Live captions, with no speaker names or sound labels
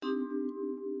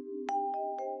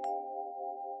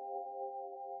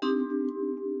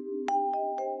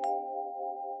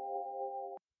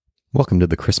Welcome to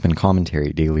the Chrisman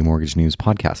Commentary Daily Mortgage News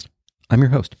Podcast. I'm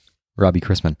your host, Robbie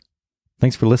Chrisman.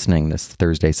 Thanks for listening this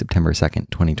Thursday, September 2nd,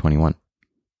 2021.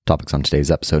 Topics on today's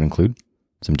episode include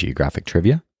some geographic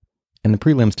trivia and the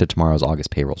prelims to tomorrow's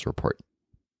August payrolls report.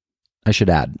 I should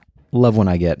add, love when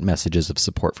I get messages of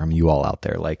support from you all out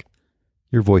there like,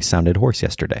 your voice sounded hoarse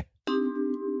yesterday.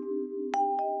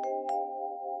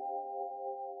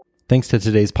 Thanks to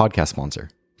today's podcast sponsor,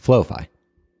 Flowify.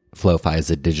 Flowify is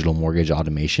a digital mortgage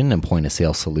automation and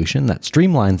point-of-sale solution that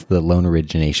streamlines the loan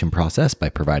origination process by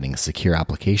providing a secure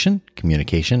application,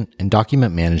 communication, and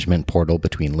document management portal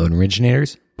between loan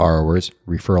originators, borrowers,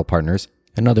 referral partners,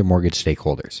 and other mortgage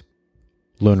stakeholders.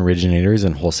 Loan originators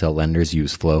and wholesale lenders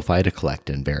use Flowify to collect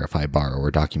and verify borrower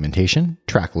documentation,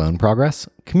 track loan progress,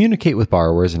 communicate with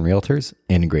borrowers and realtors,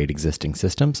 integrate existing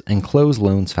systems, and close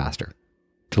loans faster.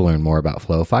 To learn more about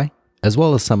Flowify, as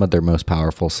well as some of their most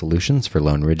powerful solutions for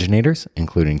loan originators,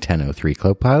 including 1003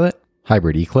 Copilot,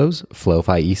 Hybrid eClose,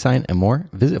 Flowify eSign, and more,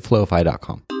 visit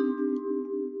flowify.com.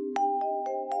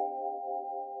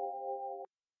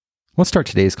 Let's start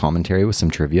today's commentary with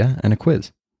some trivia and a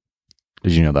quiz.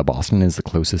 Did you know that Boston is the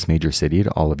closest major city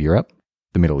to all of Europe,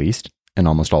 the Middle East, and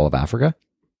almost all of Africa?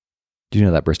 Do you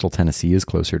know that Bristol, Tennessee is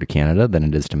closer to Canada than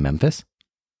it is to Memphis?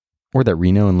 Or that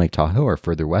Reno and Lake Tahoe are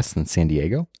further west than San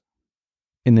Diego?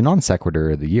 In the non sequitur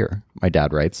of the year, my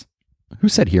dad writes, "Who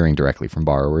said hearing directly from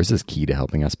borrowers is key to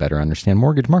helping us better understand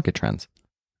mortgage market trends?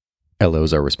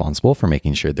 LOs are responsible for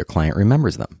making sure their client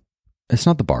remembers them. It's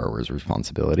not the borrower's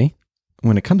responsibility.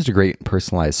 When it comes to great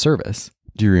personalized service,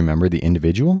 do you remember the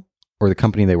individual or the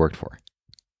company they worked for?"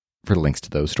 For links to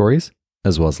those stories,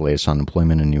 as well as the latest on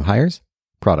employment and new hires,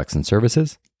 products and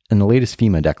services, and the latest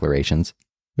FEMA declarations,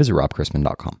 visit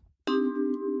robchrisman.com.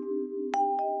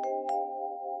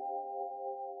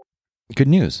 Good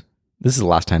news. This is the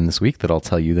last time this week that I'll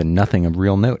tell you that nothing of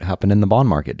real note happened in the bond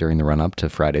market during the run-up to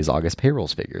Friday's August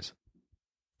payrolls figures.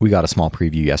 We got a small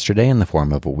preview yesterday in the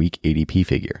form of a weak ADP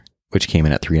figure, which came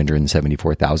in at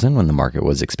 374,000 when the market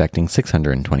was expecting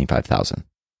 625,000.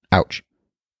 Ouch.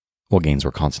 While gains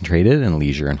were concentrated in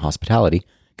leisure and hospitality,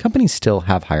 companies still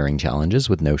have hiring challenges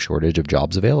with no shortage of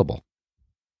jobs available.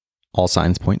 All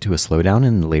signs point to a slowdown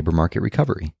in the labor market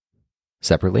recovery.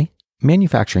 Separately,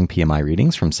 manufacturing PMI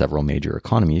readings from several major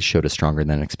economies showed a stronger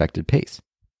than expected pace,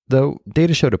 though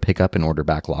data showed a pickup in order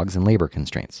backlogs and labor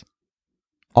constraints.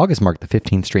 August marked the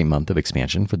 15th straight month of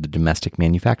expansion for the domestic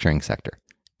manufacturing sector,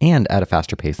 and at a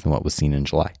faster pace than what was seen in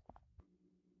July.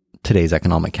 Today's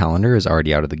economic calendar is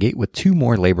already out of the gate with two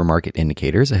more labor market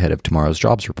indicators ahead of tomorrow's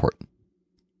jobs report.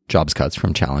 Jobs cuts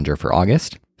from Challenger for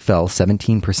August fell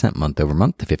 17% month over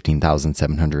month to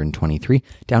 15,723,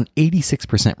 down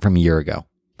 86% from a year ago,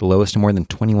 the lowest in more than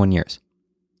 21 years.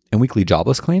 And weekly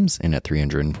jobless claims, in at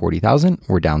 340,000,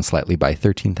 were down slightly by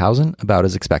 13,000, about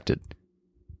as expected.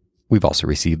 We've also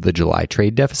received the July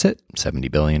trade deficit,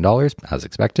 $70 billion, as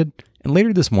expected, and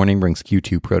later this morning brings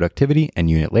Q2 productivity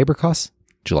and unit labor costs,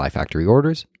 July factory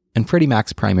orders, and Freddie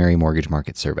Mac's primary mortgage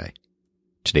market survey.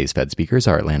 Today's Fed speakers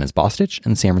are Atlanta's Bostich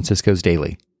and San Francisco's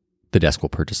Daly. The desk will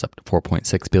purchase up to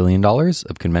 $4.6 billion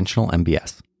of conventional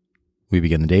MBS. We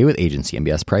begin the day with agency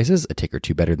MBS prices, a tick or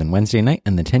two better than Wednesday night,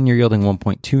 and the 10-year yielding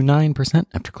 1.29%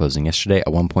 after closing yesterday at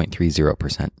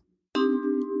 1.30%.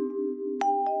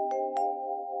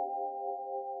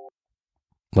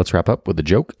 Let's wrap up with a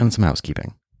joke and some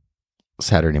housekeeping.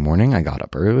 Saturday morning, I got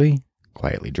up early,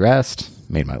 quietly dressed,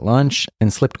 made my lunch,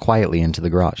 and slipped quietly into the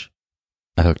garage.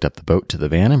 I hooked up the boat to the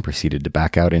van and proceeded to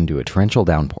back out into a torrential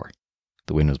downpour.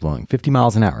 The wind was blowing 50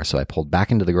 miles an hour, so I pulled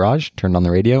back into the garage, turned on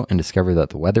the radio, and discovered that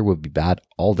the weather would be bad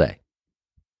all day.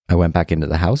 I went back into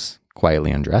the house,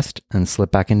 quietly undressed, and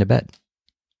slipped back into bed.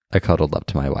 I cuddled up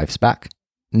to my wife's back,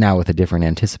 now with a different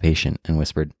anticipation, and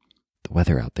whispered, "The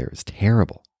weather out there is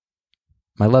terrible."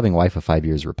 My loving wife of 5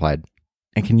 years replied,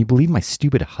 "And can you believe my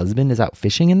stupid husband is out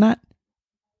fishing in that?"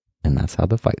 And that's how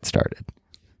the fight started.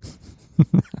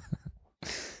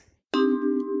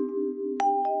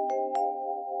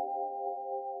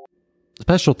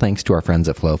 Special thanks to our friends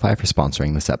at Flowify for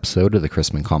sponsoring this episode of the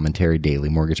Chrisman Commentary Daily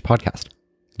Mortgage Podcast.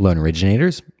 Loan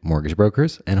originators, mortgage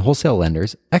brokers, and wholesale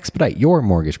lenders expedite your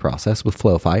mortgage process with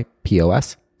Flowify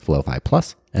POS, Flowify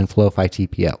Plus, and Flowify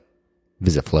TPO.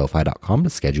 Visit flowify.com to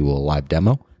schedule a live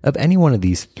demo of any one of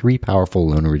these three powerful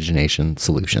loan origination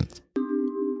solutions.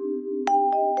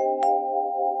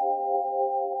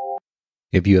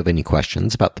 If you have any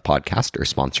questions about the podcast or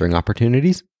sponsoring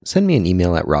opportunities, send me an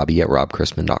email at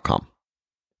robbie@robchrisman.com.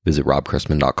 Visit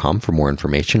robchrisman.com for more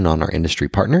information on our industry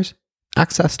partners,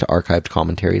 access to archived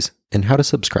commentaries, and how to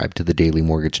subscribe to the daily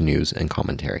mortgage news and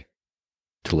commentary.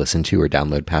 To listen to or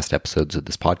download past episodes of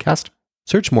this podcast,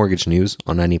 Search Mortgage News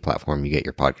on any platform you get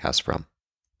your podcasts from.